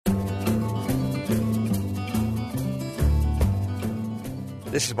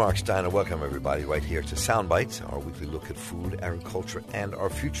This is Mark Steiner. Welcome, everybody, right here to Sound Bites, our weekly look at food, agriculture, and our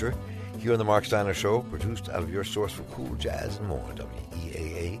future. Here on The Mark Steiner Show, produced out of your source for cool jazz and more,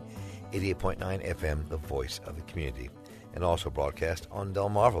 WEAA 88.9 FM, the voice of the community, and also broadcast on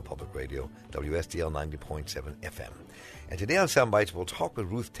Delmarva Public Radio, WSDL 90.7 FM. And today on Sound Bites, we'll talk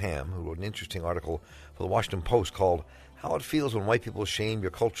with Ruth Tam, who wrote an interesting article for the Washington Post called How It Feels When White People Shame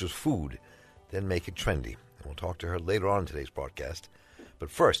Your Culture's Food, Then Make It Trendy. And we'll talk to her later on in today's broadcast. But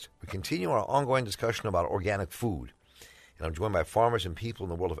first, we continue our ongoing discussion about organic food. And I'm joined by farmers and people in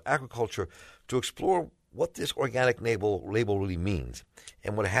the world of agriculture to explore what this organic label really means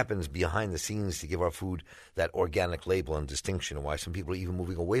and what happens behind the scenes to give our food that organic label and distinction, and why some people are even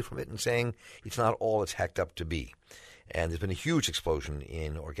moving away from it and saying it's not all it's hacked up to be. And there's been a huge explosion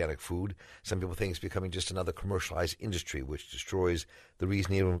in organic food. Some people think it's becoming just another commercialized industry, which destroys the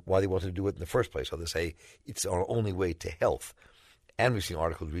reason even why they wanted to do it in the first place. So they say it's our only way to health. And we've seen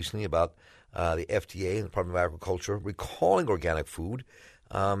articles recently about the FDA and the Department of Agriculture recalling organic food,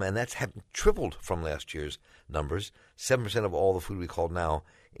 and that's tripled from last year's numbers. 7% of all the food recalled now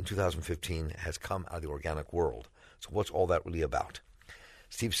in 2015 has come out of the organic world. So what's all that really about?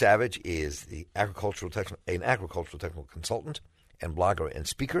 Steve Savage is an agricultural technical consultant and blogger and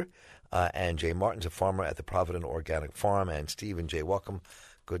speaker, and Jay Martin's a farmer at the Provident Organic Farm. And Steve and Jay, welcome.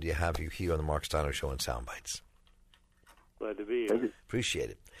 Good to have you here on the Mark Steiner Show and Sound Bites. Glad to be here. Appreciate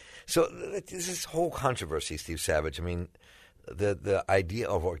it. So this whole controversy, Steve Savage, I mean, the idea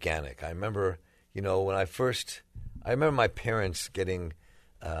of organic. I remember, when I remember my parents getting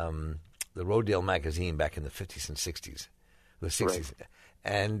the Rodale magazine back in the 50s and 60s, the 60s. Right.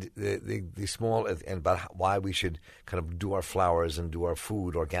 And the small, and about why we should kind of do our flowers and do our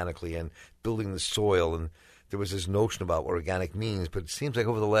food organically and building the soil. And there was this notion about what organic means, but it seems like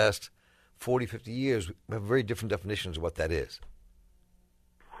over the last 40, 50 years, we have very different definitions of what that is.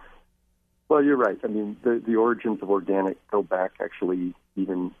 Well, you're right. I mean, the origins of organic go back actually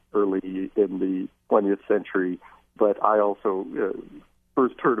even early in the 20th century, but I also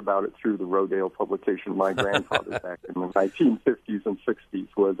first heard about it through the Rodale publication. My grandfather back in the 1950s and 60s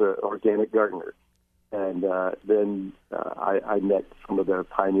was an organic gardener. And then I met some of the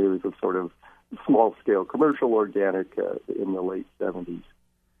pioneers of sort of small-scale commercial organic in the late 70s.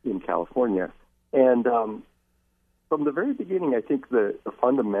 In California. And from the very beginning, I think the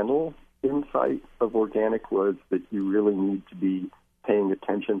fundamental insight of organic was that you really need to be paying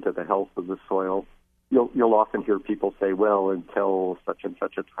attention to the health of the soil. You'll often hear people say, well, until such and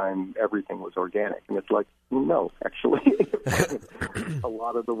such a time, everything was organic. And it's like, no, actually. A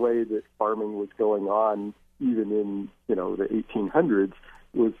lot of the way that farming was going on, even in, the 1800s,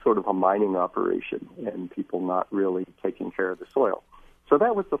 was sort of a mining operation and people not really taking care of the soil. So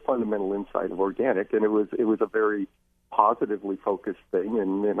that was the fundamental insight of organic, and it was a very positively focused thing,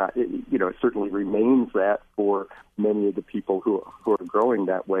 and it certainly remains that for many of the people who are growing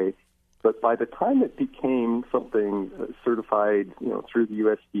that way. But by the time it became something certified, through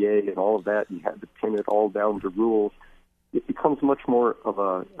the USDA and all of that, you had to pin it all down to rules. It becomes much more of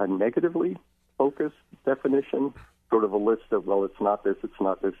a negatively focused definition, sort of a list of, well, it's not this, it's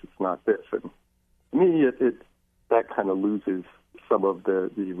not this, it's not this, and to me, that kind of loses some of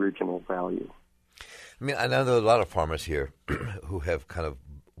the original value. I mean, I know there are a lot of farmers here who have kind of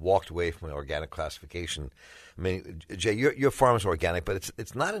walked away from an organic classification. I mean, Jay, your farm is organic, but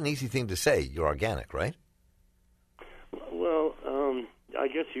it's not an easy thing to say you're organic, right? Well, I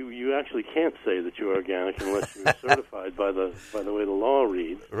guess you actually can't say that you're organic unless you're certified by the way the law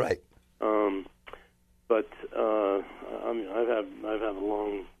reads. Right. But I mean, I've had a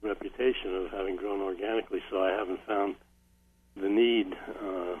long reputation of having grown organically, so I haven't found the need,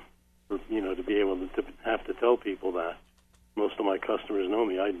 to be able to have to tell people that. Most of my customers know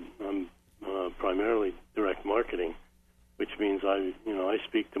me. I'm primarily direct marketing, which means I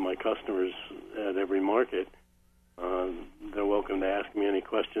speak to my customers at every market. They're welcome to ask me any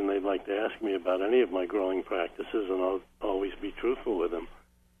question they'd like to ask me about any of my growing practices, and I'll always be truthful with them.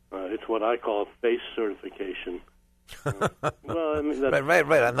 It's what I call face certification. Well, I mean, that's,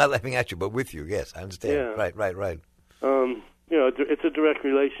 right. I'm not laughing at you, but with you. Yes, I understand. Yeah. Right. It's a direct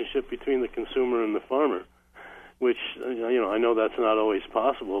relationship between the consumer and the farmer, which, I know that's not always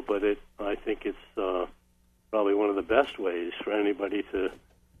possible, but I think it's probably one of the best ways for anybody to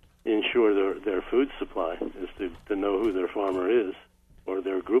ensure their food supply is to know who their farmer is or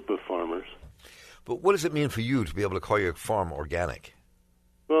their group of farmers. But what does it mean for you to be able to call your farm organic?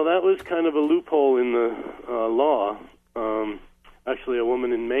 Well, that was kind of a loophole in the law. Actually, a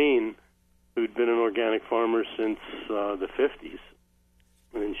woman in Maine who'd been an organic farmer since the 50s,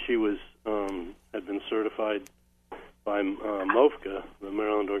 and she was had been certified by MOFGA, the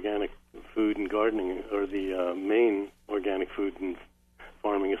Maryland Organic Food and Gardening, or the Maine Organic Food and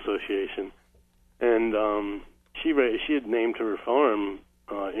Farming Association. And she had named her farm,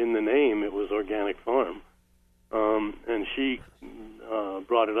 in the name it was Organic Farm. And she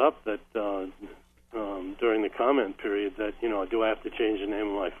brought it up that during the comment period that, do I have to change the name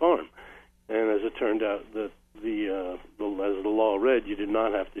of my farm? And as it turned out, that as the law read, you did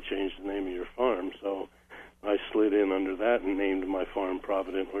not have to change the name of your farm. So I slid in under that and named my farm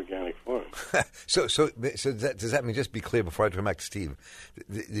Provident Organic Farm. So does that mean, just be clear before I turn back to Steve,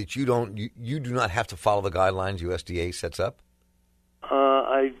 that you do not have to follow the guidelines USDA sets up?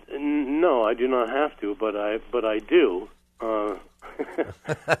 No, I do not have to, but I do. I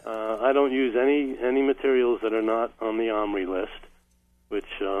don't use any materials that are not on the OMRI list, which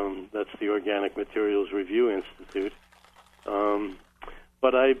that's the Organic Materials Review Institute.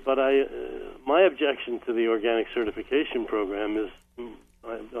 But my objection to the organic certification program is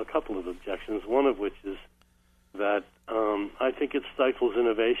a couple of objections. One of which is that I think it stifles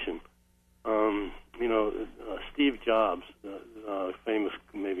innovation. Steve Jobs, famous,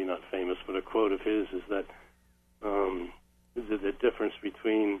 maybe not famous, but a quote of his is that the difference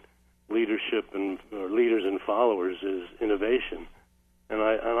between leadership or leaders and followers is innovation. And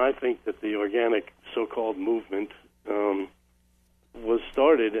I think that the organic so-called movement was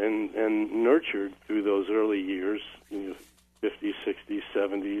started and nurtured through those early years, 50s, 60s,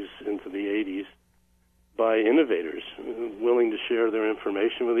 70s, into the 80s, by innovators willing to share their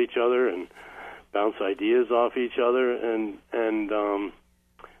information with each other and bounce ideas off each other, and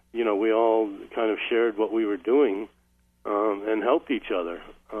we all kind of shared what we were doing and helped each other.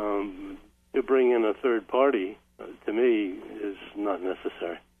 To bring in a third party, to me, is not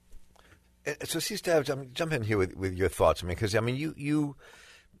necessary. So, Steve, jump in here with your thoughts. Because you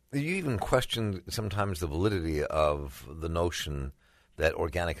even questioned sometimes the validity of the notion that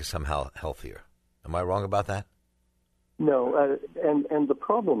organic is somehow healthier. Am I wrong about that? No, and the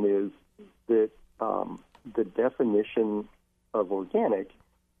problem is that the definition of organic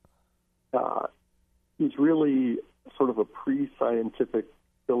is really sort of a pre-scientific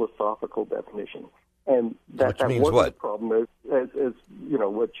philosophical definition. And that means wasn't what? the problem. As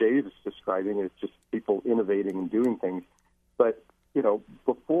what Jay is describing is just people innovating and doing things. But,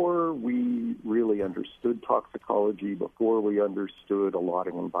 before we really understood toxicology, before we understood a lot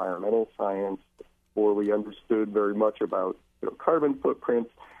of environmental science, before we understood very much about carbon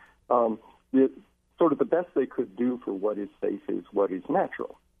footprints, sort of the best they could do for what is safe is what is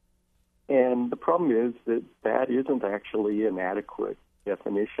natural. And the problem is that isn't actually an adequate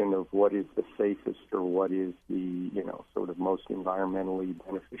definition of what is the safest or what is the, sort of most environmentally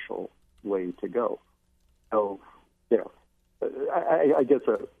beneficial way to go. So, I guess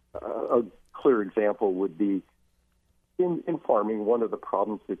a clear example would be in farming, one of the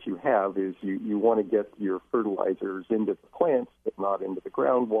problems that you have is you want to get your fertilizers into the plants, but not into the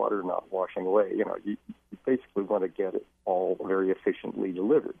groundwater, not washing away. You basically want to get it all very efficiently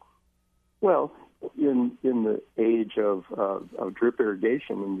delivered. Well, in the age of drip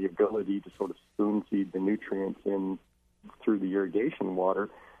irrigation and the ability to sort of spoon feed the nutrients in through the irrigation water,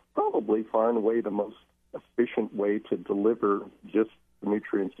 probably far and away the most efficient way to deliver just the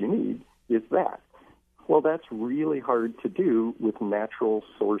nutrients you need is that. Well, that's really hard to do with natural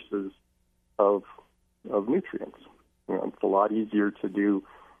sources of nutrients. It's a lot easier to do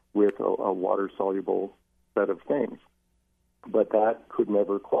with a water-soluble set of things. But that could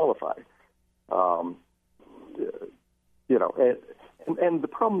never qualify. And the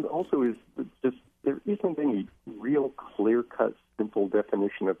problem also is that just there isn't any real clear-cut, simple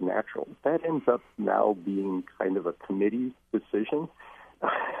definition of natural. That ends up now being kind of a committee decision,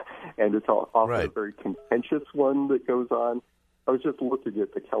 and it's often a very contentious one that goes on. I was just looking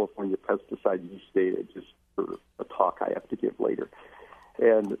at the California pesticide use data just for a talk I have to give later,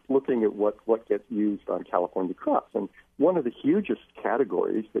 and looking at what gets used on California crops. And one of the hugest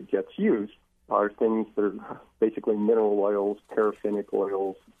categories that gets used are things that are basically mineral oils, paraffinic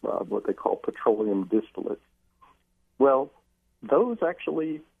oils, what they call petroleum distillates. Well, those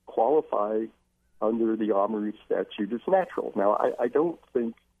actually qualify under the OMRI statute as natural. Now, I don't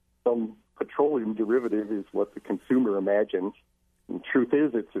think some petroleum derivative is what the consumer imagines. And the truth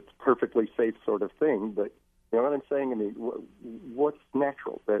is, it's a perfectly safe sort of thing. But you know what I'm saying? I mean, what's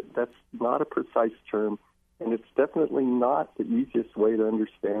natural? That's not a precise term, and it's definitely not the easiest way to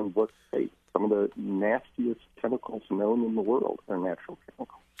understand what's safe. Some of the nastiest chemicals known in the world are natural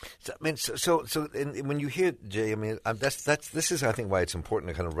chemicals. So, when you hear, Jay, this is, I think, why it's important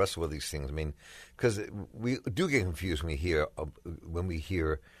to kind of wrestle with these things. I mean, because we do get confused when we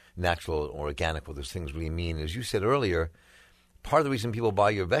hear natural or organic, what those things really mean. As you said earlier, part of the reason people buy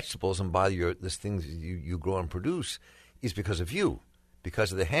your vegetables and buy the things you grow and produce is because of you,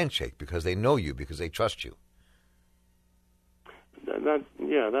 because of the handshake, because they know you, because they trust you.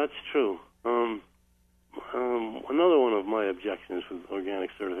 That's true. Another one of my objections with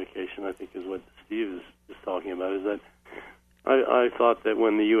organic certification, I think, is what Steve is talking about, is that I thought that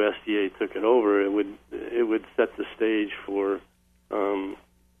when the USDA took it over, it would set the stage for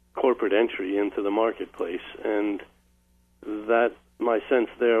corporate entry into the marketplace, and that my sense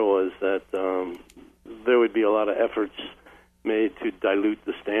there was that there would be a lot of efforts made to dilute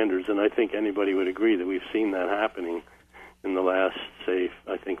the standards, and I think anybody would agree that we've seen that happening in the last, say,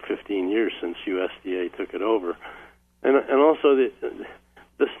 I think 15 years since USDA took it over. And also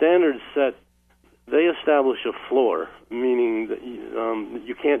the standards set, they establish a floor, meaning that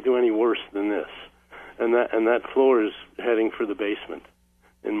you can't do any worse than this. And that floor is heading for the basement,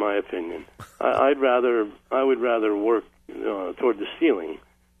 in my opinion. I would rather work toward the ceiling,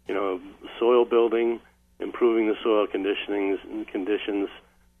 soil building, improving the soil conditions.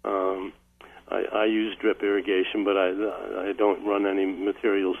 I use drip irrigation, but I don't run any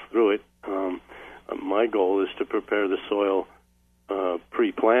materials through it. My goal is to prepare the soil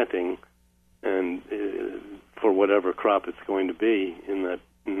pre-planting and for whatever crop it's going to be in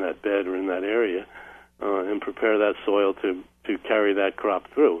that bed or in that area, and prepare that soil to carry that crop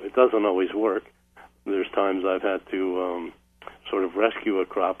through. It doesn't always work. There's times I've had to sort of rescue a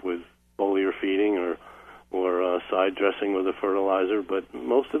crop with foliar feeding or side dressing with a fertilizer, but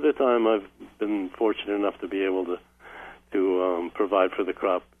most of the time I've been fortunate enough to be able to provide for the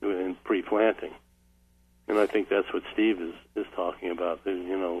crop in pre-planting. And I think that's what Steve is talking about.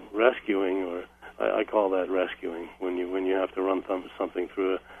 Rescuing, or I call that rescuing, when you have to run something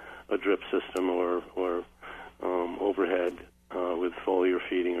through a drip system or overhead with foliar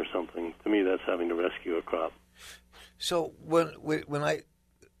feeding or something. To me, that's having to rescue a crop. So when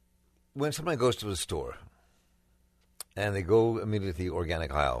somebody goes to the store and they go immediately to the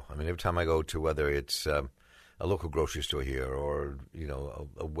organic aisle, I mean, every time I go to, whether it's a local grocery store here or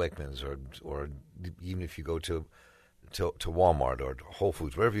a Wegmans or even if you go to Walmart or Whole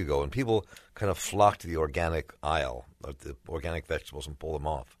Foods, wherever you go, and people kind of flock to the organic aisle of the organic vegetables and pull them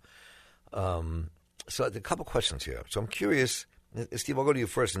off. So a couple questions here. So I'm curious, Steve, I'll go to you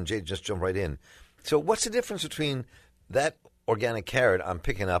first, and Jay, just jump right in. So what's the difference between that organic carrot I'm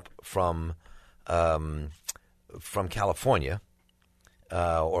picking up from California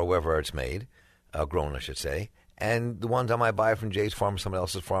or wherever it's made, grown, I should say, and the ones I might buy from Jay's farm, someone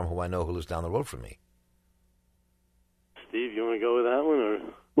else's farm who I know who lives down the road from me? Steve, you want to go with that one? Or?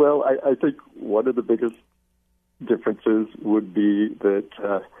 Well, I think one of the biggest differences would be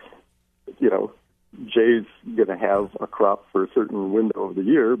that, Jay's going to have a crop for a certain window of the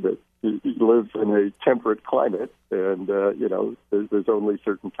year, but he lives in a temperate climate, and, there's only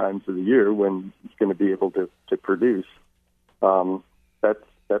certain times of the year when he's going to be able to produce.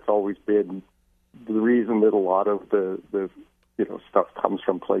 That's always been the reason that a lot of the stuff comes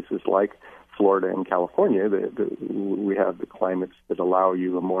from places like Florida and California. We have the climates that allow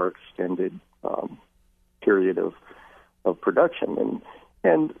you a more extended period of production,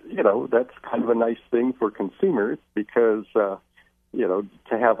 and that's kind of a nice thing for consumers because to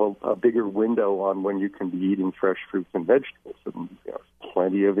have a bigger window on when you can be eating fresh fruits and vegetables, and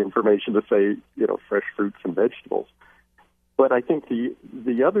plenty of information to say fresh fruits and vegetables. But I think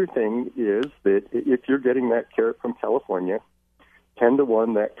the other thing is that if you're getting that carrot from California, 10 to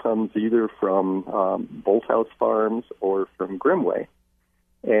 1 that comes either from Bolthouse Farms or from Grimway.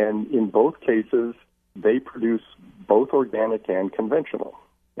 And in both cases, they produce both organic and conventional.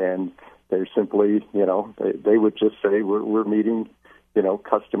 And they're simply, they would just say, we're meeting,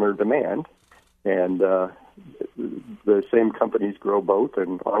 customer demand. And the same companies grow both.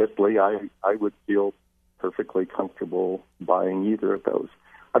 And honestly, I would feel perfectly comfortable buying either of those.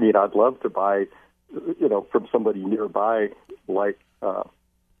 I mean, I'd love to buy, from somebody nearby like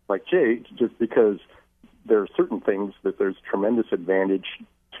Jay, just because there are certain things that there's tremendous advantage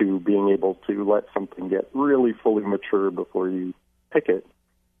to being able to let something get really fully mature before you pick it,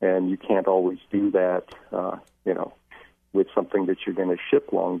 and you can't always do that, with something that you're going to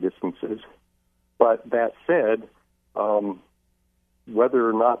ship long distances. But that said, whether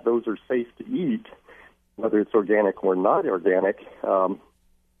or not those are safe to eat, whether it's organic or not organic,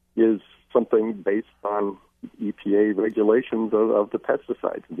 is something based on EPA regulations of the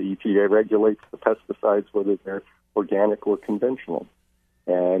pesticides. The EPA regulates the pesticides whether they're organic or conventional.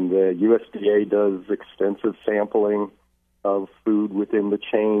 And the USDA does extensive sampling of food within the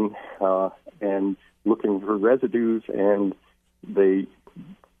chain and looking for residues, and they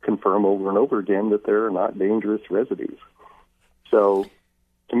confirm over and over again that there are not dangerous residues. So,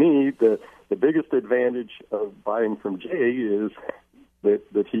 to me, the biggest advantage of buying from Jay is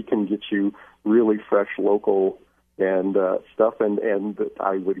that he can get you really fresh, local and stuff, and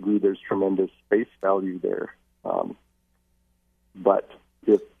I would agree there's tremendous face value there. But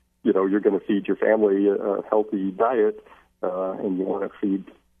if you're going to feed your family a healthy diet and you want to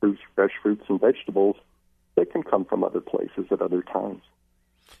feed fresh fruits and vegetables, they can come from other places at other times.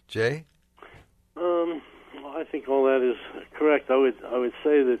 Jay? I think all that is correct. I would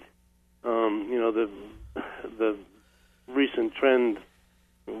say that the recent trend,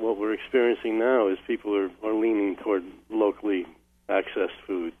 what we're experiencing now, is people are leaning toward locally accessed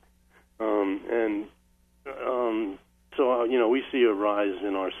food, so we see a rise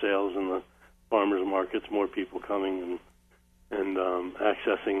in our sales in the farmers markets. More people coming and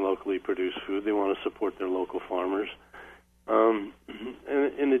accessing locally produced food. They want to support their local farmers. And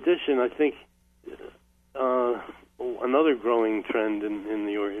in addition, I think another growing trend in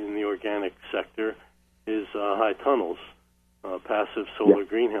the organic sector is high tunnels, passive solar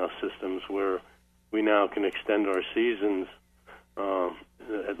greenhouse systems, where we now can extend our seasons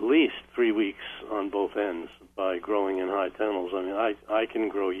at least 3 weeks on both ends by growing in high tunnels. I mean, I can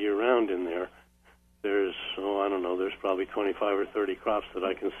grow year-round in there. There's there's probably 25 or 30 crops that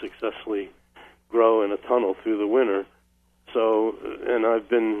I can successfully grow in a tunnel through the winter. So, and I've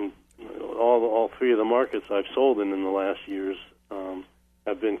been all three of the markets I've sold in the last years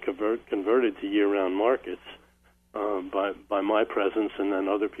have been converted to year-round markets by my presence, and then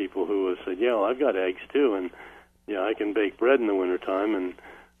other people who have said, well, I've got eggs too, and I can bake bread in the wintertime, and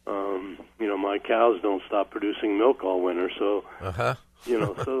my cows don't stop producing milk all winter. So,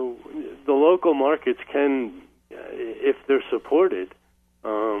 so the local markets can, if they're supported,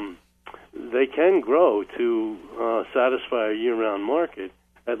 they can grow to satisfy a year-round market,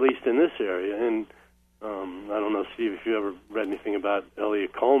 at least in this area. And I don't know, Steve, if you ever read anything about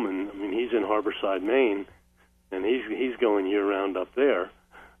Elliot Coleman. I mean, he's in Harborside, Maine, and he's going year-round up there,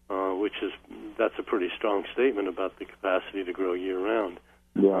 that's a pretty strong statement about the capacity to grow year-round.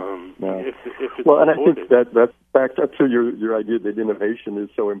 If it's well, and I supported. think that backs up to your idea that innovation is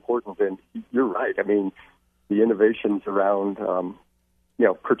so important, and you're right. I mean, the innovations around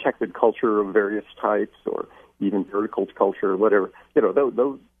protected culture of various types, or even vertical culture, or whatever.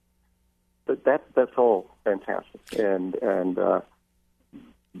 That's all fantastic, and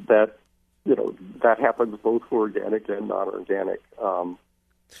that happens both for organic and non-organic.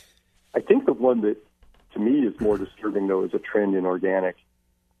 I think the one that to me is more disturbing, though, as a trend in organic,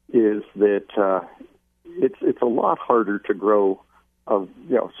 is that it's a lot harder to grow of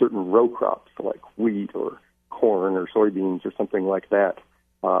certain row crops like wheat or corn or soybeans or something like that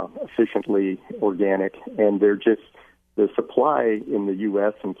efficiently organic, and the supply in the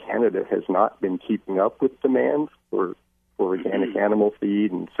U.S. and Canada has not been keeping up with demand for organic animal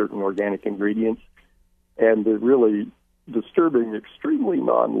feed and certain organic ingredients. And the really disturbing, extremely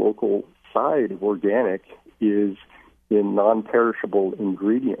non-local side of organic is in non-perishable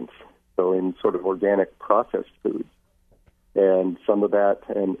ingredients, so in sort of organic processed foods, and some of that,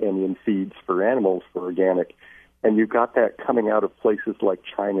 and in feeds for animals for organic. And you've got that coming out of places like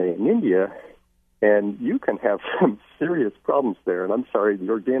China and India, and you can have some serious problems there. And I'm sorry, the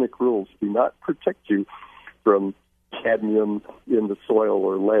organic rules do not protect you from cadmium in the soil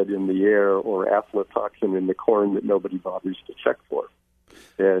or lead in the air or aflatoxin in the corn that nobody bothers to check for.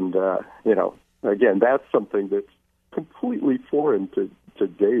 And, again, that's something that's completely foreign to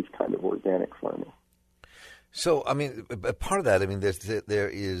today's kind of organic farming. So, I mean, part of that, I mean,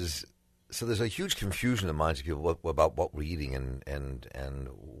 there's a huge confusion in the minds of people about what we're eating and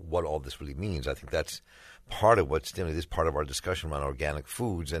what all this really means. I think that's part of what's this part of our discussion around organic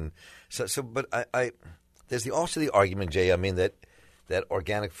foods. And but there's also the argument, Jay, I mean, that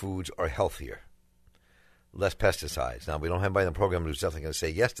organic foods are healthier, less pesticides. Now, we don't have anybody in the program who's definitely going to say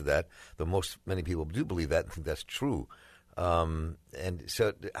yes to that, though many people do believe that and think that's true. And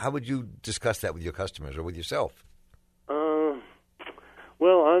so how would you discuss that with your customers or with yourself?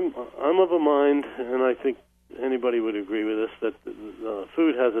 Well, I'm of a mind, and I think anybody would agree with this, that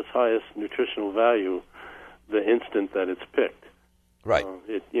food has its highest nutritional value the instant that it's picked. Right.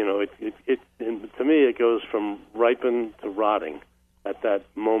 To me, it goes from ripen to rotting at that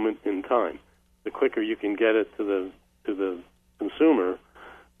moment in time. The quicker you can get it to the consumer,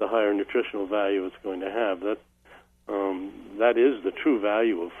 the higher nutritional value it's going to have. That is the true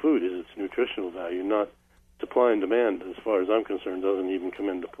value of food, is its nutritional value, not supply and demand. As far as I'm concerned, doesn't even come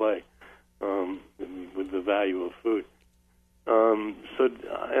into play with the value of food.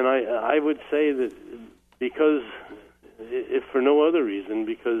 I would say that because if for no other reason,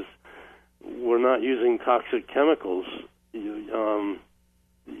 because we're not using toxic chemicals, you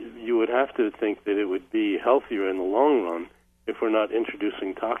would have to think that it would be healthier in the long run if we're not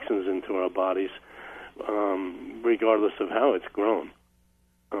introducing toxins into our bodies, regardless of how it's grown.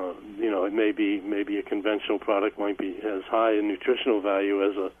 It may be a conventional product might be as high in nutritional value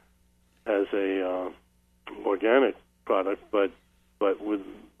as a organic product, but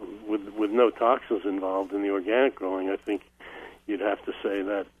with no toxins involved in the organic growing, I think you'd have to say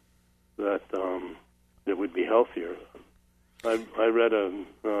that it would be healthier. I read in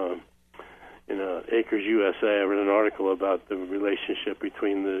Acres USA, I read an article about the relationship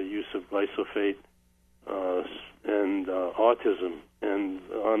between the use of glyphosate and autism, and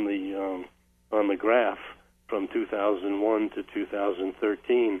on the graph from 2001 to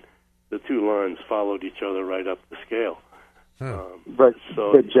 2013, the two lines followed each other right up the scale. But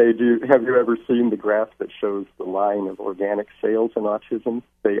Jay, have you ever seen the graph that shows the line of organic sales and autism?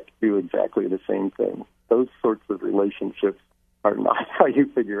 They do exactly the same thing. Those sorts of relationships are not how you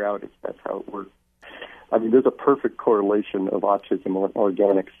figure out if that's how it works. I mean, there's a perfect correlation of autism and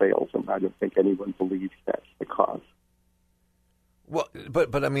organic sales, and I don't think anyone believes that's the cause. Well,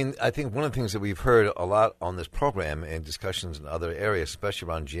 but I mean, I think one of the things that we've heard a lot on this program and discussions in other areas, especially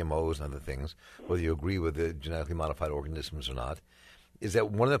around GMOs and other things, whether you agree with the genetically modified organisms or not, is that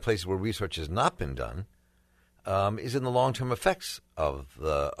one of the places where research has not been done is in the long-term effects of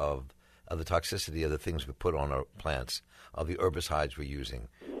the toxicity of the things we put on our plants, of the herbicides we're using,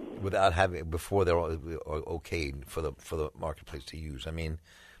 before they're okayed for the marketplace to use. That's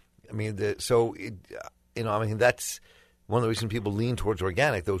one of the reasons people lean towards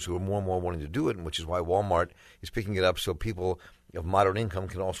organic, those who are more and more wanting to do it, and which is why Walmart is picking it up so people of moderate income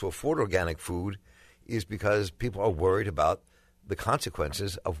can also afford organic food, is because people are worried about the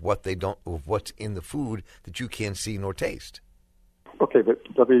consequences of what's in the food that you can't see nor taste. Okay, but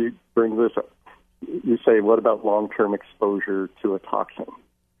let me bring this up. You say, what about long-term exposure to a toxin?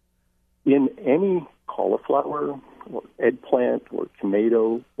 In any cauliflower or eggplant or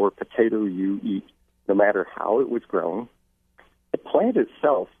tomato or potato you eat, no matter how it was grown, the plant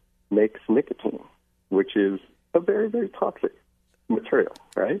itself makes nicotine, which is a very, very toxic material,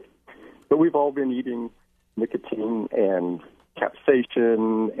 right? But we've all been eating nicotine and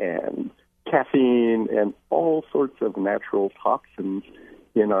capsaicin and caffeine and all sorts of natural toxins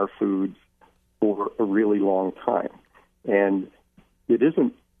in our foods for a really long time. And it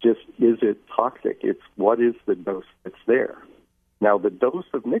isn't just, is it toxic? It's what is the dose that's there. Now, the dose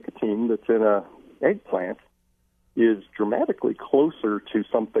of nicotine that's in a eggplant is dramatically closer to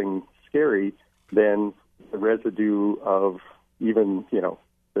something scary than the residue of even,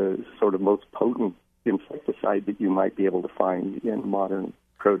 the sort of most potent insecticide that you might be able to find in modern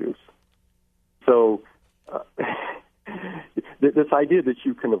produce. So this idea that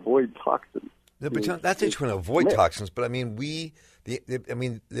you can avoid toxins. But that's not to avoid toxins, but I mean,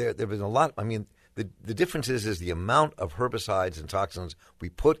 there have been a lot. I mean, the difference is the amount of herbicides and toxins we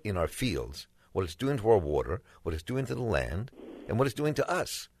put in our fields, what it's doing to our water, what it's doing to the land, and what it's doing to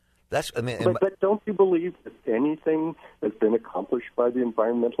us. But don't you believe that anything has been accomplished by the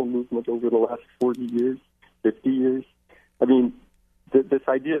environmental movement over the last 40 years, 50 years? I mean, this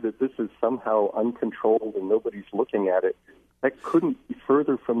idea that this is somehow uncontrolled and nobody's looking at it, that couldn't be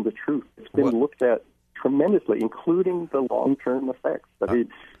further from the truth. It's been looked at tremendously, including the long-term effects. I mean,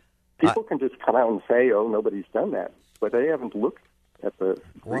 people can just come out and say, oh, nobody's done that, but they haven't looked at the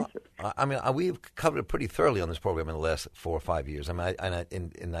research. We've covered it pretty thoroughly on this program in the last 4 or 5 years. I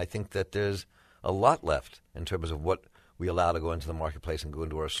think that there's a lot left in terms of what we allow to go into the marketplace and go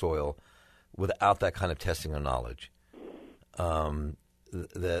into our soil without that kind of testing or knowledge. I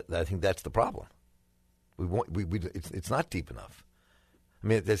think that's the problem. It's not deep enough.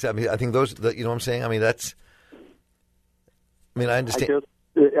 I think those. You know what I'm saying? I understand.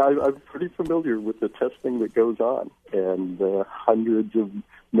 I'm pretty familiar with the testing that goes on and the hundreds of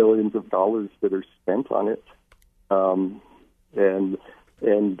millions of dollars that are spent on it.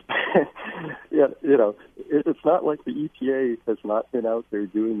 It's not like the EPA has not been out there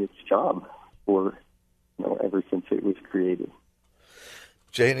doing its job for, ever since it was created.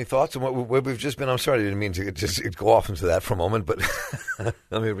 Jay, any thoughts on what we've just been? I'm sorry, I didn't mean to just go off into that for a moment, but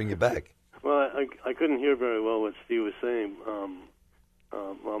let me bring you back. Well, I couldn't hear very well what Steve was saying.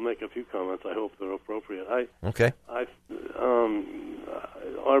 I'll make a few comments. I hope they're appropriate. Okay.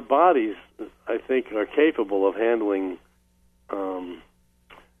 Our bodies, I think, are capable of handling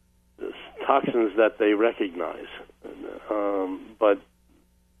toxins that they recognize, but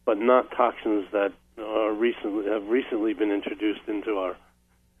not toxins that have recently been introduced into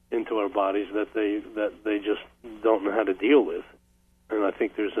into our bodies that they just don't know how to deal with. And I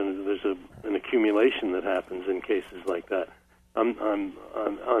think there's an accumulation that happens in cases like that. I'm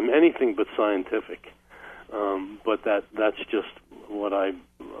anything but scientific, but that's just what I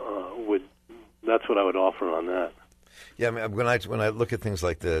would. That's what I would offer on that. Yeah, I mean, when I look at things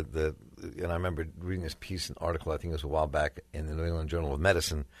like the and I remember reading this an article, I think it was a while back in the New England Journal of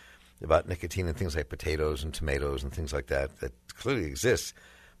Medicine about nicotine and things like potatoes and tomatoes and things like that clearly exists,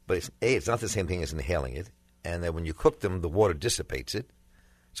 but it's not the same thing as inhaling it, and that when you cook them, the water dissipates it,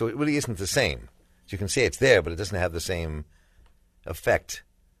 so it really isn't the same. So you can say it's there, but it doesn't have the same effect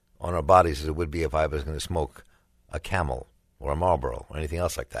on our bodies as it would be if I was going to smoke a Camel or a Marlboro or anything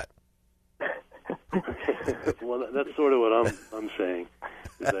else like that. Well, that's sort of what I'm saying.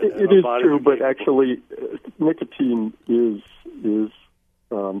 It is true, but actually, nicotine is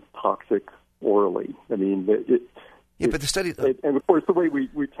toxic orally. I mean, but the study, and of course, the way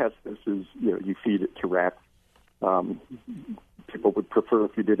we test this is, you feed it to rats. People would prefer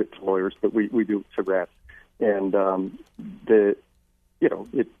if you did it to lawyers, but we do it to rats, and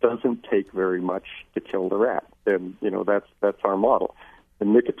it doesn't take very much to kill the rat, and that's our model.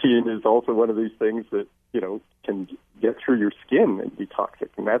 And nicotine is also one of these things that can get through your skin and be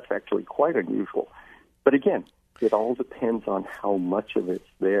toxic, and that's actually quite unusual. But again, it all depends on how much of it's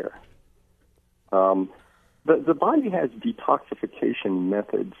there. The body has detoxification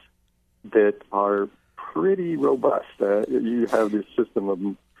methods that are pretty robust. You have this system of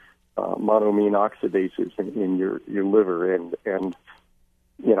monoamine oxidases in your liver, and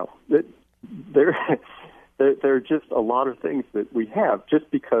there are just a lot of things that we have just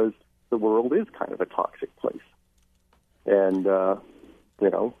because the world is kind of a toxic place. And,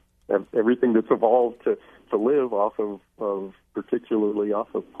 everything that's evolved to live off of particularly off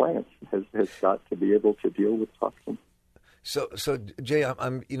of plants has got to be able to deal with toxins. So Jay,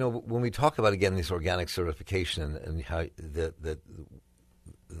 I'm when we talk about again this organic certification and how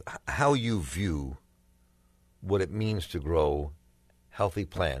how you view what it means to grow healthy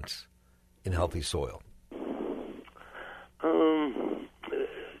plants in healthy soil.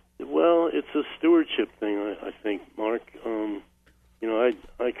 Well, it's a stewardship thing, I think, Mark.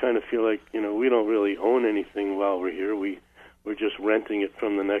 I kind of feel like we don't really own anything while we're here. We're just renting it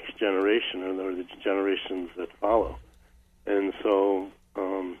from the next generation or the generations that follow. And so,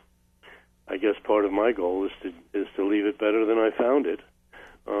 I guess part of my goal is to leave it better than I found it,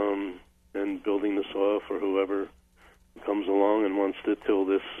 and building the soil for whoever comes along and wants to till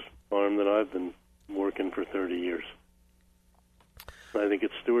this farm that I've been working for 30 years. I think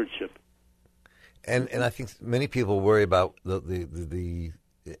it's stewardship. And I think many people worry about the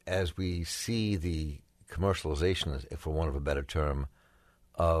as we see the commercialization, for want of a better term,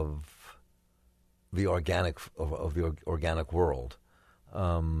 of the organic organic world.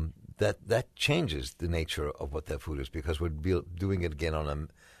 That changes the nature of what that food is because we're doing it again on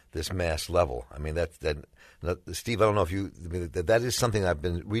this mass level. I mean that Steve, I don't know if that is something I've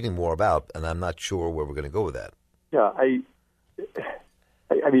been reading more about, and I'm not sure where we're going to go with that. Yeah,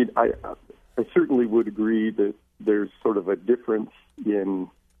 I mean, I certainly would agree that there's sort of a difference in,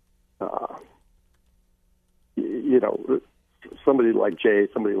 somebody like Jay,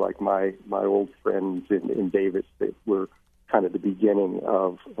 somebody like my old friends in Davis that were kind of the beginning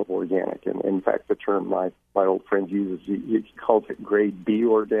of organic. And in fact, the term my old friend uses, he calls it grade B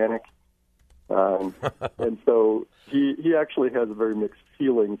organic. And so he actually has very mixed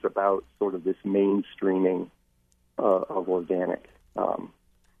feelings about sort of this mainstreaming of organic.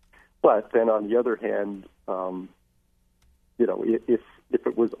 But then on the other hand, if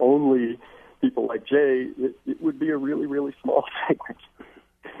it was only people like Jay, it would be a really, really small segment.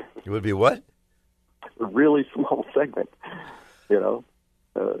 It would be what? A really small segment, It's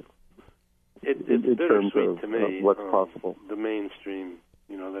in terms of, to me, of what's possible. The mainstream,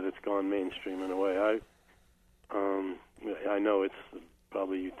 that it's gone mainstream in a way. I know it's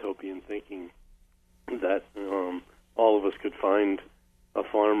probably utopian thinking that all of us could find a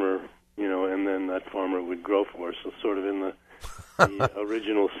farmer, and then that farmer would grow for us. So sort of in the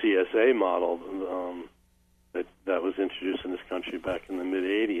original CSA model that was introduced in this country back in the mid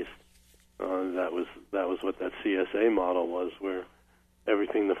 '80s. That was what that CSA model was, where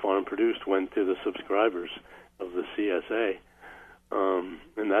everything the farm produced went to the subscribers of the CSA,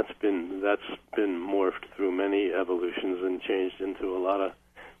 and that's been morphed through many evolutions and changed into a lot of.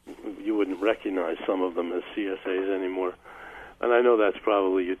 You wouldn't recognize some of them as CSAs anymore, and I know that's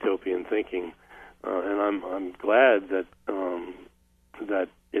probably utopian thinking, and I'm glad that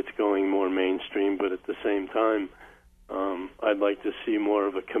it's going more mainstream. But at the same time, I'd like to see more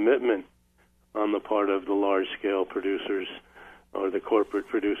of a commitment on the part of the large-scale producers or the corporate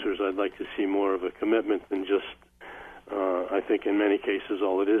producers. I'd like to see more of a commitment than just, I think in many cases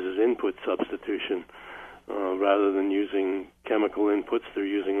all it is input substitution. Rather than using chemical inputs, they're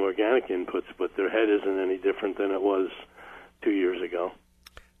using organic inputs, but their head isn't any different than it was 2 years ago.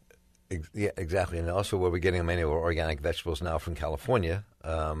 Yeah, exactly. And also where we're getting many of our organic vegetables now from California,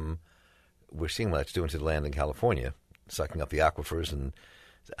 we're seeing what that's doing to the land in California, sucking up the aquifers, and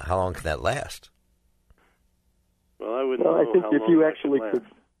how long can that last? Well, I wouldn't know I think how if long you that actually can last. could,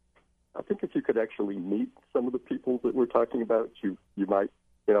 I think if you could actually meet some of the people that we're talking about, you might,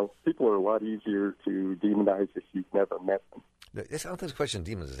 people are a lot easier to demonize if you've never met them. I don't think it's a question of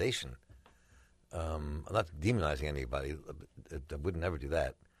demonization. I'm not demonizing anybody. I would never do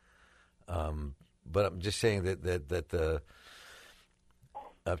that. But I'm just saying that the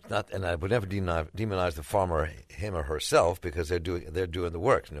and I would never demonize the farmer, him or herself, because they're doing the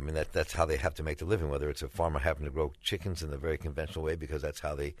work. I mean that's how they have to make the living. Whether it's a farmer having to grow chickens in the very conventional way because that's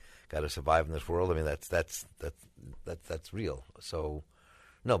how they got to survive in this world. I mean that's real. So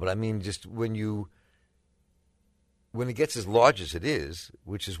no, but I mean just when it gets as large as it is,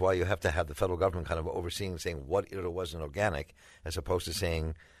 which is why you have to have the federal government kind of overseeing, saying what it or wasn't organic, as opposed to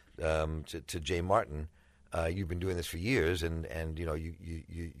saying to Jay Martin, you've been doing this for years, and you know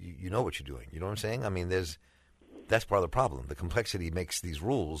what you're doing. You know what I'm saying? I mean, that's part of the problem. The complexity makes these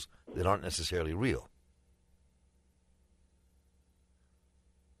rules that aren't necessarily real.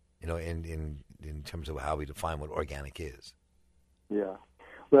 In terms of how we define what organic is. Yeah.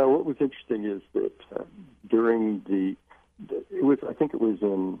 Well, what was interesting is that during I think it was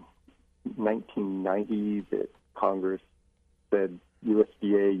in 1990 that Congress said,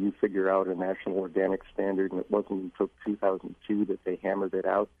 USDA, you figure out a national organic standard, and it wasn't until 2002 that they hammered it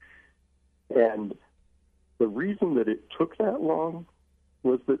out. And the reason that it took that long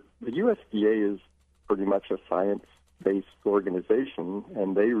was that the USDA is pretty much a science-based organization,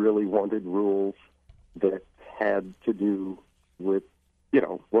 and they really wanted rules that had to do with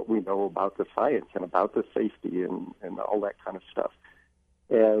what we know about the science and about the safety and all that kind of stuff.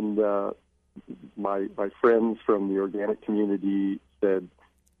 And my friends from the organic community said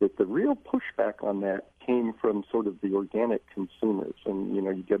that the real pushback on that came from sort of the organic consumers. And,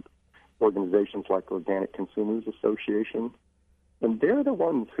 you get organizations like Organic Consumers Association, and they're the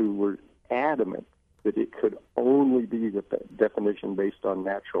ones who were adamant that it could only be the definition based on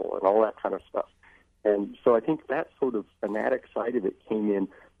natural and all that kind of stuff. And so I think that sort of fanatic side of it came in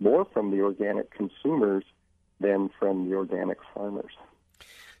more from the organic consumers than from the organic farmers.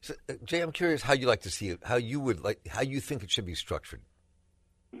 So, Jay, I'm curious how you like to see it, how you think it should be structured.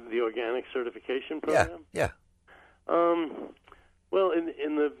 The organic certification program? Yeah. Well,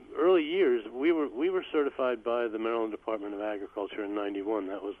 in the early years, we were certified by the Maryland Department of Agriculture in '91.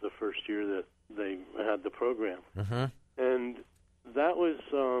 That was the first year that they had the program, and that was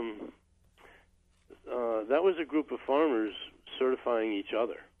a group of farmers certifying each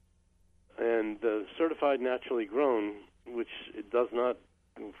other. And the certified naturally grown, which it does not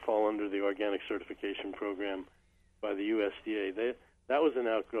fall under the organic certification program by the USDA, that was an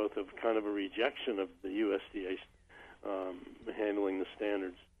outgrowth of kind of a rejection of the USDA handling the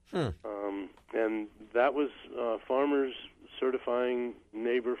standards. And that was farmers certifying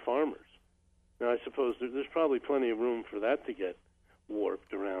neighbor farmers. Now, I suppose there's probably plenty of room for that to get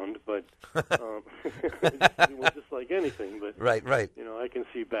warped around, but just like anything. But right. I can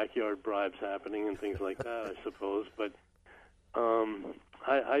see backyard bribes happening and things like that, I suppose. But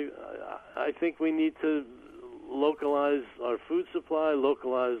I think we need to localize our food supply,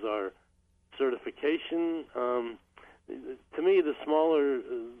 localize our certification. To me, the smaller,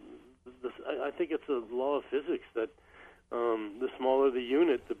 I think it's a law of physics that the smaller the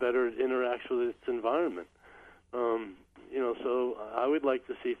unit, the better it interacts with its environment. So I would like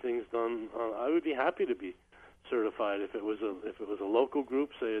to see things done. I would be happy to be certified if it was a local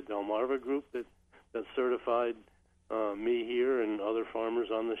group, say a Delmarva group that certified me here and other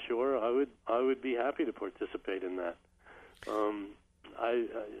farmers on the shore. I would be happy to participate in that.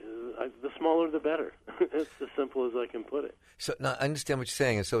 The smaller the better. It's as simple as I can put it. So now I understand what you're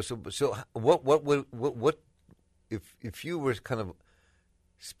saying. And so what if you were kind of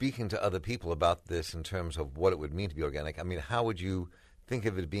speaking to other people about this in terms of what it would mean to be organic? I mean, how would you think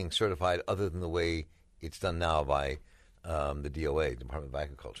of it being certified other than the way it's done now by the DOA, Department of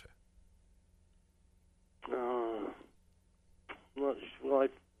Agriculture? Well,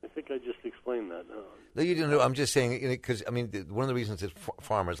 I think I just explained that. No, you didn't know. I'm just saying because one of the reasons that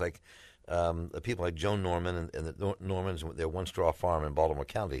farmers like people like Joan Norman and the Normans, their One Straw Farm in Baltimore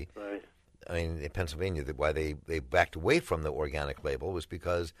County, right. I mean, in Pennsylvania, why they backed away from the organic label was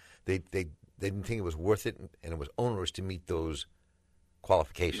because they didn't think it was worth it, and it was onerous to meet those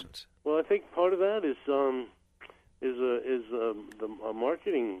qualifications? Well, I think part of that is a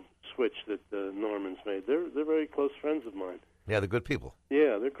marketing switch that Norman's made. They're very close friends of mine. Yeah, they're good people.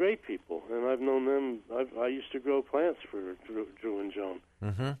 Yeah, they're great people, and I've known them. I used to grow plants for Drew and Joan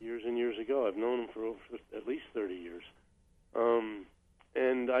years and years ago. I've known them for at least 30 years,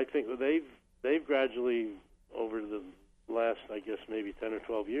 and I think they've gradually, over the last, I guess, maybe 10 or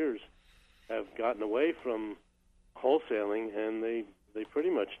 12 years, have gotten away from wholesaling, and they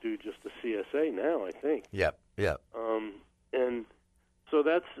pretty much do just the CSA now, I think. Yep. And so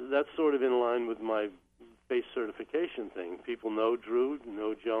that's sort of in line with my base certification thing. People know Drew,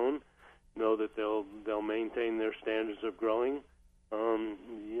 know Joan, know that they'll maintain their standards of growing.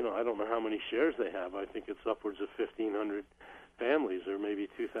 I don't know how many shares they have. I think it's upwards of 1,500 families, or maybe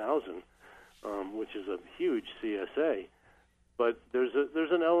 2,000, which is a huge CSA. But there's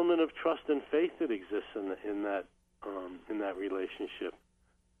an element of trust and faith that exists in that relationship.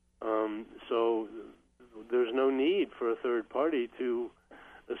 So there's no need for a third party to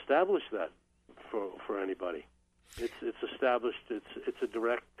establish that for anybody. It's established. It's a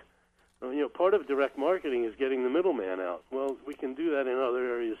direct. Part of direct marketing is getting the middleman out. Well, we can do that in other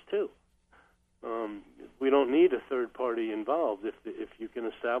areas too. We don't need a third party involved. If you can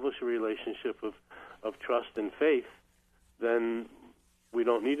establish a relationship of trust and faith, then we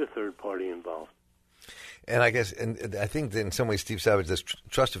don't need a third party involved. And I guess, and I think that in some ways, Steve Savage, this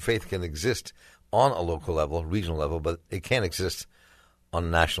trust and faith can exist on a local level, regional level, but it can't exist on a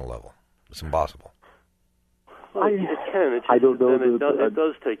national level. It's impossible. Well, it can. I don't know. It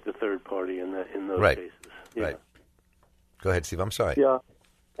does take the third party in those cases. Yeah. Right. Go ahead, Steve. I'm sorry. Yeah.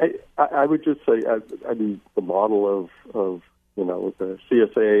 I would just say, the model of the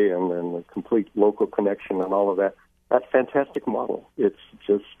CSA and then the complete local connection and all of that, that's a fantastic model. It's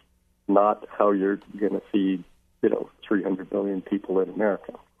just not how you're going to feed, 300 million people in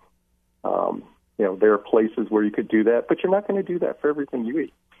America. There are places where you could do that, but you're not going to do that for everything you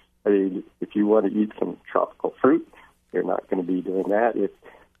eat. I mean, if you want to eat some tropical fruit, you're not going to be doing that.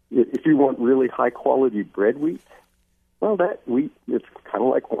 If you want really high-quality bread wheat, well, that wheat, it's kind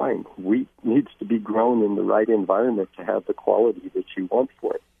of like wine. Wheat needs to be grown in the right environment to have the quality that you want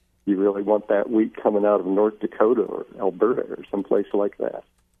for it. You really want that wheat coming out of North Dakota or Alberta or someplace like that.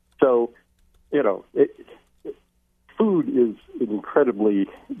 So, food is an incredibly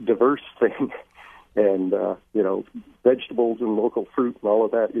diverse thing. And, vegetables and local fruit and all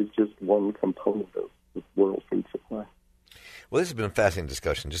of that is just one component of the world food supply. Well, this has been a fascinating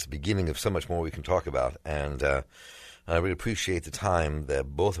discussion, just the beginning of so much more we can talk about. And I really appreciate the time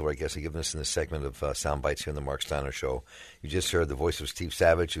that both of our guests have given us in this segment of Sound Bites here on the Mark Steiner Show. You just heard the voice of Steve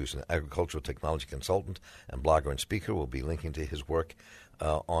Savage, who's an agricultural technology consultant and blogger and speaker. We'll be linking to his work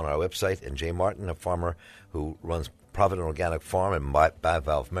on our website. And Jay Martin, a farmer who runs Provident Organic Farm in Bad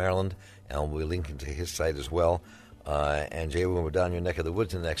Valve, Maryland. And we'll be linking to his site as well. And Jay, when we're down your neck of the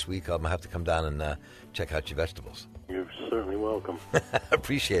woods next week, I'm going to have to come down and check out your vegetables. You're certainly welcome.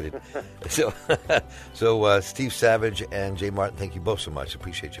 Appreciate it. So Steve Savage and Jay Martin, thank you both so much.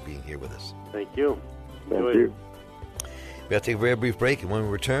 Appreciate you being here with us. Thank you. Thank you. We have to take a very brief break, and when we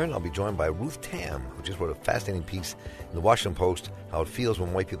return, I'll be joined by Ruth Tam, who just wrote a fascinating piece in the Washington Post, how it feels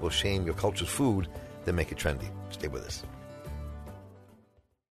when white people shame your culture's food, then make it trendy. Stay with us.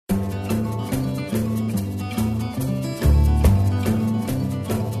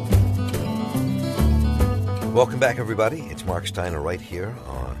 Welcome back, everybody. It's Mark Steiner right here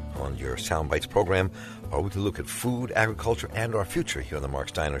on your Sound Bites program, where we can look at food, agriculture, and our future here on the Mark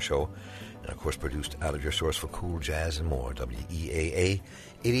Steiner Show. And, of course, produced out of your source for cool jazz and more, WEAA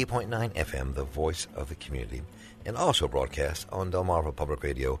 88.9 FM, the voice of the community, and also broadcast on Delmarva Public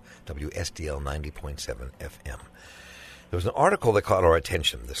Radio, WSDL 90.7 FM. There was an article that caught our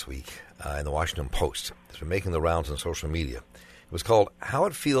attention this week in the Washington Post. It's been making the rounds on social media. It was called How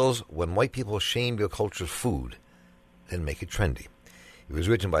It Feels When White People Shame Your Culture's Food, Then Make It Trendy. It was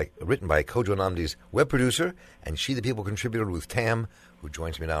written by Kojo Namdi's web producer and She the People contributor, Ruth Tam, who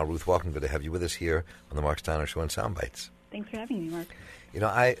joins me now. Ruth, welcome. Good to have you with us here on the Mark Steiner Show and Sound Bites. Thanks for having me, Mark.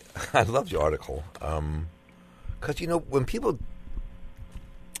 I loved your article because, when people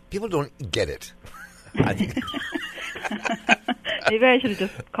don't get it, I think... Maybe I should have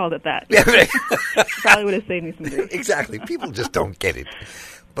just called it that. Probably would have saved me some grief. Exactly. People just don't get it.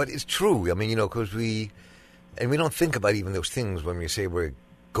 But it's true. I mean, because we don't think about even those things when we say we're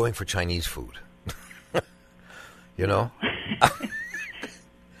going for Chinese food. That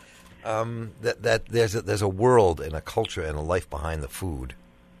there's a world and a culture and a life behind the food.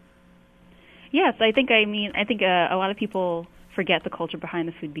 Yes, I think a lot of people forget the culture behind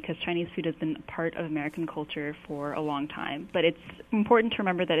the food, because Chinese food has been a part of American culture for a long time. But it's important to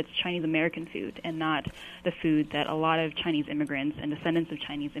remember that it's Chinese American food and not the food that a lot of Chinese immigrants and descendants of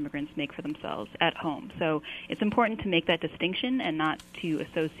Chinese immigrants make for themselves at home. So it's important to make that distinction and not to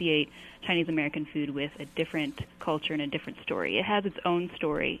associate Chinese American food with a different culture and a different story. It has its own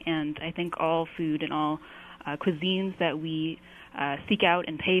story, and I think all food and all cuisines that we seek out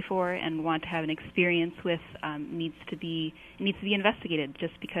and pay for and want to have an experience with needs to be investigated,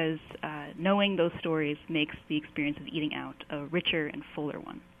 just because knowing those stories makes the experience of eating out a richer and fuller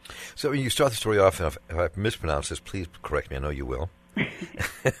one. So when you start the story off, and if I mispronounce this, please correct me. I know you will.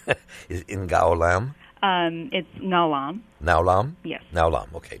 Is in Gao Lam? It's Ngao Lam. Ngao Lam? Yes. Ngao Lam.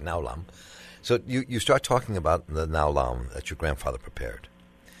 Okay, Ngao Lam. So you start talking about the Ngao Lam that your grandfather prepared,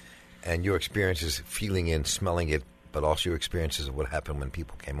 and your experiences feeling it, smelling it, but also your experiences of what happened when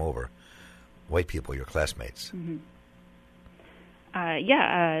people came over, white people, your classmates. Mm-hmm.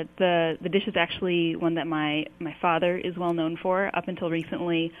 The dish is actually one that my father is well known for. Up until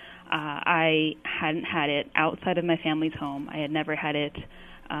recently, I hadn't had it outside of my family's home. I had never had it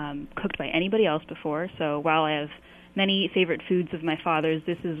cooked by anybody else before. So while I have many favorite foods of my father's,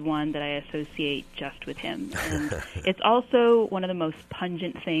 this is one that I associate just with him. And it's also one of the most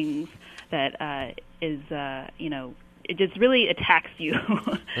pungent things that it just really attacks you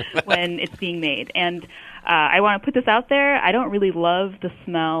when it's being made. And I want to put this out there. I don't really love the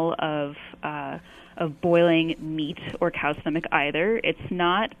smell of boiling meat or cow's stomach either. It's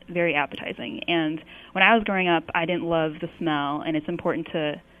not very appetizing. And when I was growing up, I didn't love the smell, and it's important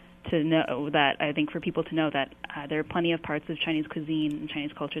to know that, I think for people to know that there are plenty of parts of Chinese cuisine and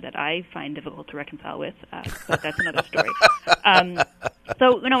Chinese culture that I find difficult to reconcile with, but that's another story.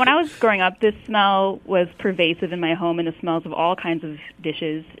 So, when I was growing up, this smell was pervasive in my home, and the smells of all kinds of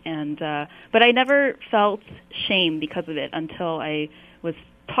dishes, and but I never felt shame because of it until I was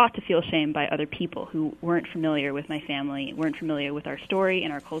taught to feel shame by other people who weren't familiar with my family, weren't familiar with our story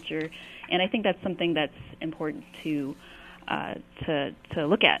and our culture, and I think that's something that's important to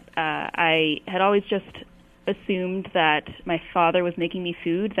look at. I had always just assumed that my father was making me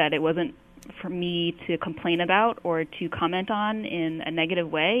food, that it wasn't for me to complain about or to comment on in a negative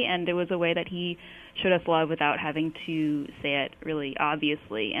way, and it was a way that he showed us love without having to say it really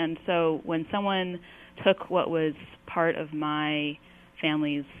obviously. And so when someone took what was part of my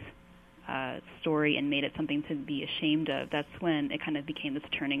family's story and made it something to be ashamed of, that's when it kind of became this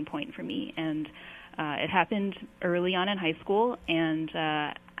turning point for me. And it happened early on in high school, and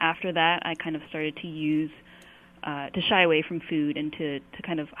after that I kind of started to shy away from food and to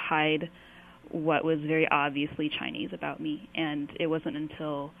kind of hide what was very obviously Chinese about me. And it wasn't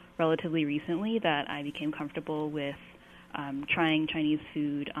until relatively recently that I became comfortable with trying Chinese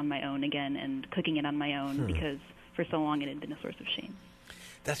food on my own again and cooking it on my own, because for so long it had been a source of shame.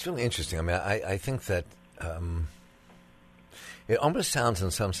 That's really interesting. I mean, I think that it almost sounds in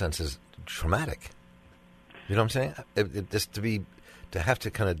some senses traumatic. You know what I'm saying? To have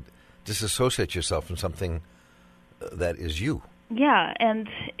to kind of disassociate yourself from something that is you. Yeah, and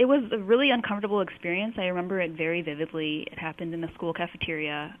it was a really uncomfortable experience. I remember it very vividly. It happened in the school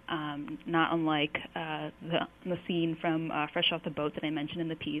cafeteria, not unlike the scene from Fresh Off the Boat that I mentioned in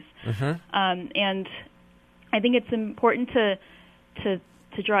the piece. Mm-hmm. And I think it's important to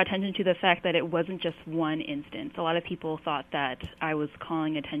draw attention to the fact that it wasn't just one instance. A lot of people thought that I was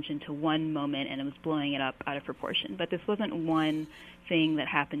calling attention to one moment and it was blowing it up out of proportion. But this wasn't one thing that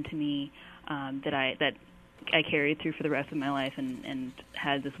happened to me that I carried through for the rest of my life and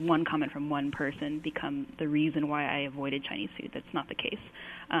had this one comment from one person become the reason why I avoided Chinese food. That's not the case.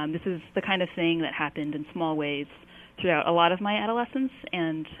 This is the kind of thing that happened in small ways throughout a lot of my adolescence,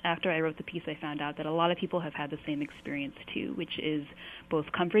 and after I wrote the piece I found out that a lot of people have had the same experience too, which is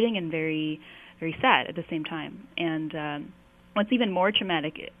both comforting and very, very sad at the same time. And what's even more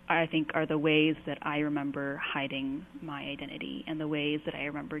traumatic, I think, are the ways that I remember hiding my identity and the ways that I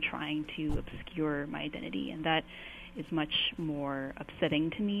remember trying to obscure my identity. And that is much more upsetting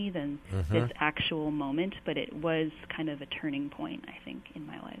to me than this actual moment, but it was kind of a turning point, I think, in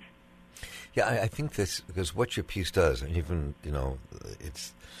my life. Yeah, I think this, because what your piece does, and even,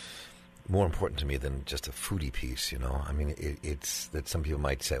 it's more important to me than just a foodie piece, I mean, it's that some people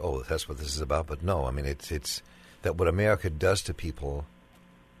might say, oh, that's what this is about, but no, I mean, it's that what America does to people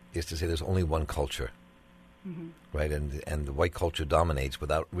is to say there's only one culture, right? And the white culture dominates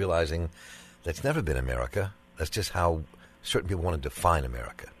without realizing that's never been America. That's just how certain people want to define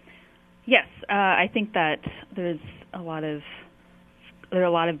America. Yes, I think that there's a lot of there are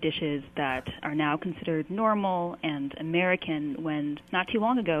a lot of dishes that are now considered normal and American when not too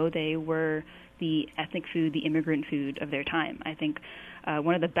long ago they were the ethnic food, the immigrant food of their time. I think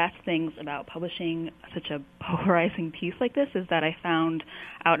one of the best things about publishing such a polarizing piece like this is that I found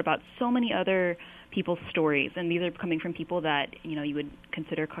out about so many other people's stories, and these are coming from people that you would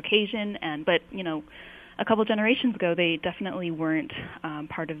consider Caucasian, but a couple generations ago they definitely weren't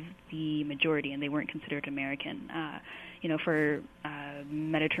part of the majority, and they weren't considered American. For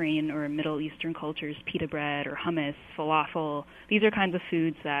Mediterranean or Middle Eastern cultures, pita bread or hummus, falafel, these are kinds of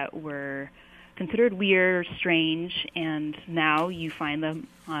foods that were considered weird, strange, and now you find them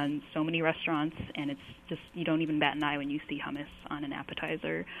on so many restaurants, and it's just, you don't even bat an eye when you see hummus on an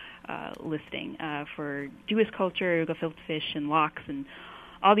appetizer listing. For Jewish culture, gefilte fish and lox and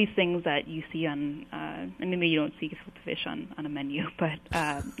all these things that you see on, maybe you don't see gefilte fish on a menu, but,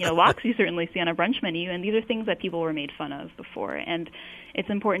 lox you certainly see on a brunch menu, and these are things that people were made fun of before. And it's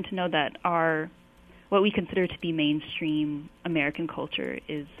important to know that what we consider to be mainstream American culture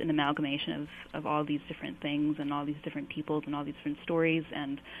is an amalgamation of all these different things and all these different peoples and all these different stories.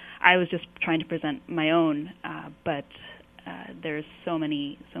 And I was just trying to present my own, but there's so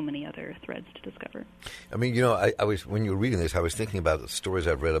many other threads to discover. I mean, I was, when you were reading this, I was thinking about the stories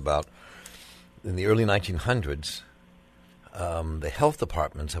I've read about in the early 1900s. The health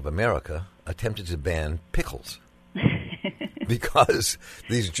departments of America attempted to ban pickles. Because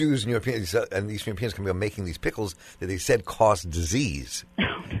these Jews and Europeans and Eastern Europeans can be making these pickles that they said caused disease,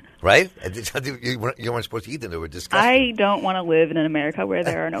 right? You weren't supposed to eat them; they were disgusting. I don't want to live in an America where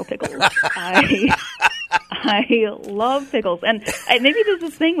there are no pickles. I love pickles, and maybe there's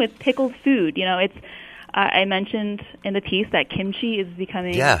this thing with pickled food. I mentioned in the piece that kimchi is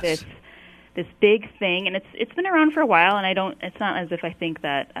becoming this big thing, and it's been around for a while. And it's not as if I think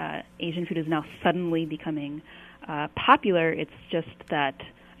that Asian food is now suddenly becoming popular. It's just that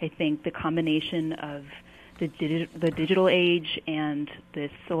I think the combination of the digital age and the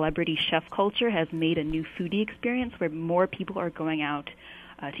celebrity chef culture has made a new foodie experience where more people are going out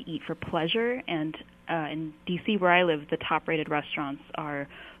to eat for pleasure. And in D.C., where I live, the top-rated restaurants are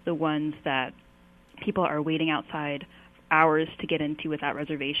the ones that people are waiting outside hours to get into without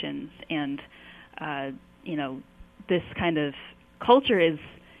reservations. And this kind of culture is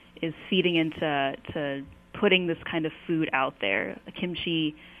feeding into putting this kind of food out there.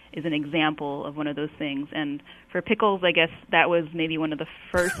 Kimchi is an example of one of those things. And for pickles, I guess that was maybe one of the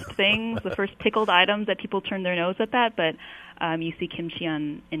first things, the first pickled items that people turned their nose at that. But you see kimchi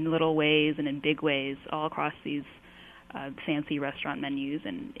in little ways and in big ways all across these fancy restaurant menus,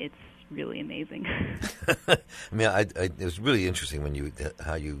 and it's really amazing. I mean, it was really interesting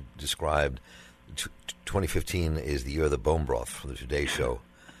how you described 2015 is the year of the bone broth for the Today Show.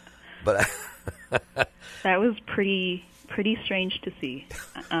 But that was pretty strange to see.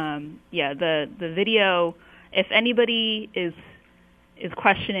 The video, if anybody is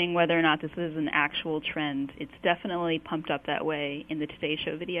questioning whether or not this is an actual trend, it's definitely pumped up that way in the Today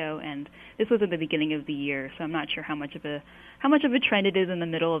Show video. And this was at the beginning of the year, so I'm not sure how much of a trend it is in the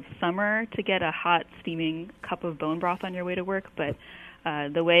middle of summer to get a hot, steaming cup of bone broth on your way to work. But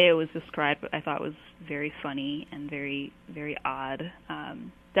the way it was described, I thought was very funny and very, very odd.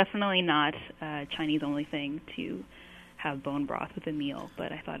 Definitely not a Chinese-only thing to have bone broth with a meal,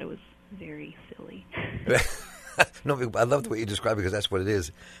 but I thought it was very silly. No, I love the way you describe it, because that's what it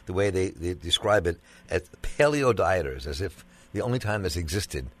is, the way they describe it as paleo dieters, as if the only time this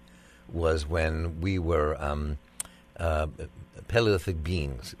existed was when we were Paleolithic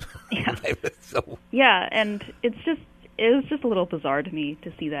beings. Yeah. Yeah, and it was just a little bizarre to me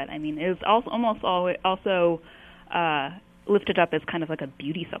to see that. I mean, it was also lifted up as kind of like a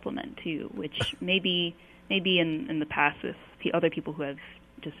beauty supplement too, which maybe in the past with other people who have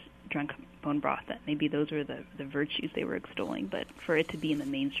just drunk bone broth, that maybe those were the virtues they were extolling, but for it to be in the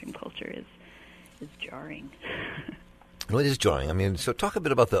mainstream culture is jarring. Well, it is jarring. I mean, so talk a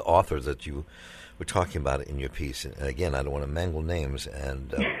bit about the authors that you were talking about in your piece. And again, I don't want to mangle names.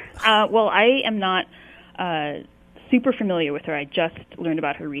 And well, I am not super familiar with her. I just learned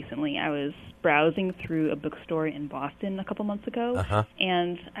about her recently. I was browsing through a bookstore in Boston a couple months ago,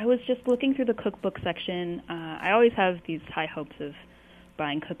 and I was just looking through the cookbook section. I always have these high hopes of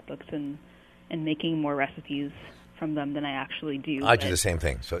buying cookbooks and making more recipes from them than I actually do. I do the same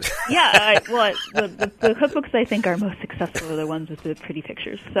thing. So yeah, the cookbooks I think are most successful are the ones with the pretty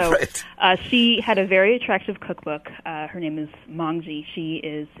pictures. So right. She had a very attractive cookbook. Her name is Mongji. She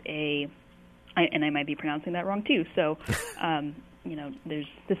is and I might be pronouncing that wrong too. So, this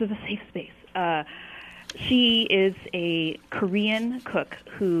is a safe space. She is a Korean cook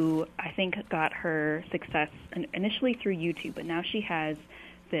who I think got her success initially through YouTube, but now she has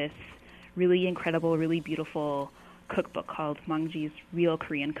this really incredible, really beautiful cookbook called Mangji's Real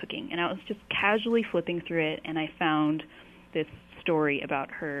Korean Cooking. And I was just casually flipping through it, and I found this story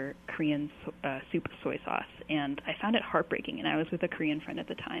about her Korean soup soy sauce, and I found it heartbreaking. And I was with a Korean friend at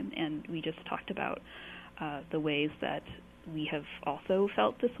the time, and we just talked about the ways that we have also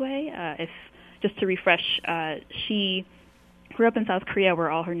felt this way. Just to refresh, she grew up in South Korea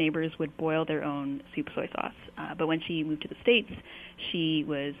where all her neighbors would boil their own soup soy sauce. But when she moved to the States, she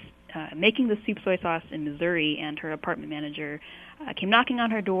was making the soup soy sauce in Missouri, and her apartment manager came knocking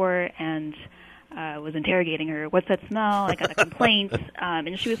on her door and was interrogating her. What's that smell? I got a complaint.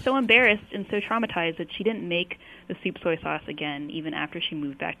 And she was so embarrassed and so traumatized that she didn't make the soup soy sauce again, even after she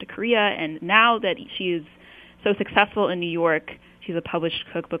moved back to Korea. And now that she is so successful in New York, she's a published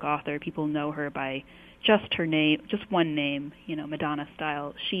cookbook author. People know her by just her name, just one name, Madonna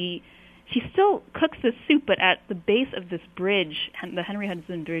style. She still cooks this soup, but at the base of this bridge, the Henry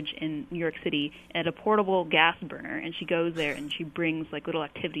Hudson Bridge in New York City, at a portable gas burner. And she goes there and she brings like little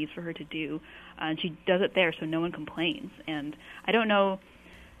activities for her to do, and she does it there so no one complains. And I don't know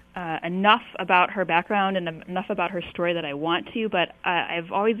enough about her background and enough about her story that I want to, but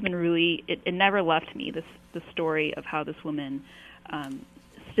I've always been really, it never left me, the story of how this woman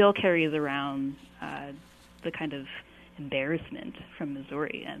still carries around the kind of embarrassment from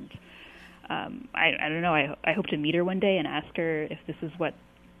Missouri. And I don't know, I hope to meet her one day and ask her if this is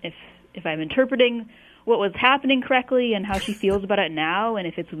if I'm interpreting what was happening correctly and how she feels about it now, and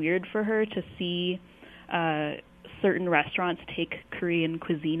if it's weird for her to see certain restaurants take Korean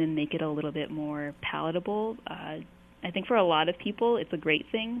cuisine and make it a little bit more palatable. I think for a lot of people it's a great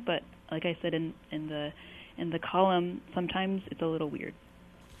thing, but like I said in the column, sometimes it's a little weird.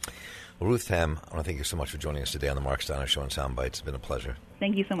 Well, Ruth Tam, I want to thank you so much for joining us today on the Mark Steiner Show and Soundbites. It's been a pleasure.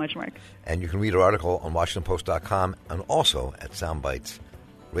 Thank you so much, Mark. And you can read her article on WashingtonPost.com and also at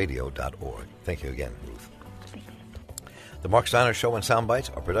SoundbitesRadio.org. Thank you again, Ruth. Thanks. The Mark Steiner Show and Soundbites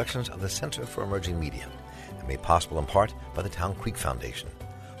are productions of the Center for Emerging Media and made possible in part by the Town Creek Foundation.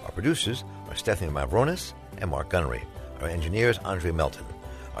 Our producers are Stephanie Mavronis and Mark Gunnery. Our engineer is Andre Melton.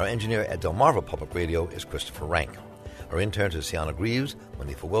 Our engineer at Delmarva Public Radio is Christopher Rank. Our interns are Sienna Greaves,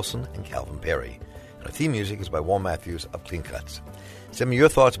 Monifa Wilson, and Calvin Perry. And our theme music is by Wal Matthews of Clean Cuts. Send me your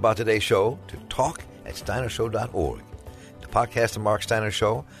thoughts about today's show to talk@steinershow.org. To podcast the Mark Steiner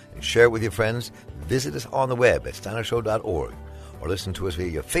Show and share it with your friends, visit us on the web at steinershow.org or listen to us via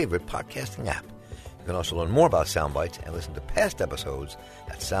your favorite podcasting app. You can also learn more about Soundbites and listen to past episodes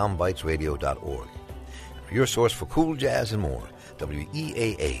at soundbitesradio.org. For your source for cool jazz and more,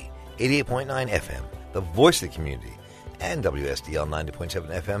 WEAA 88.9 FM, the voice of the community, and WSDL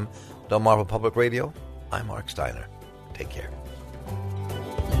 90.7 FM, Delmarva Public Radio. I'm Mark Steiner. Take care.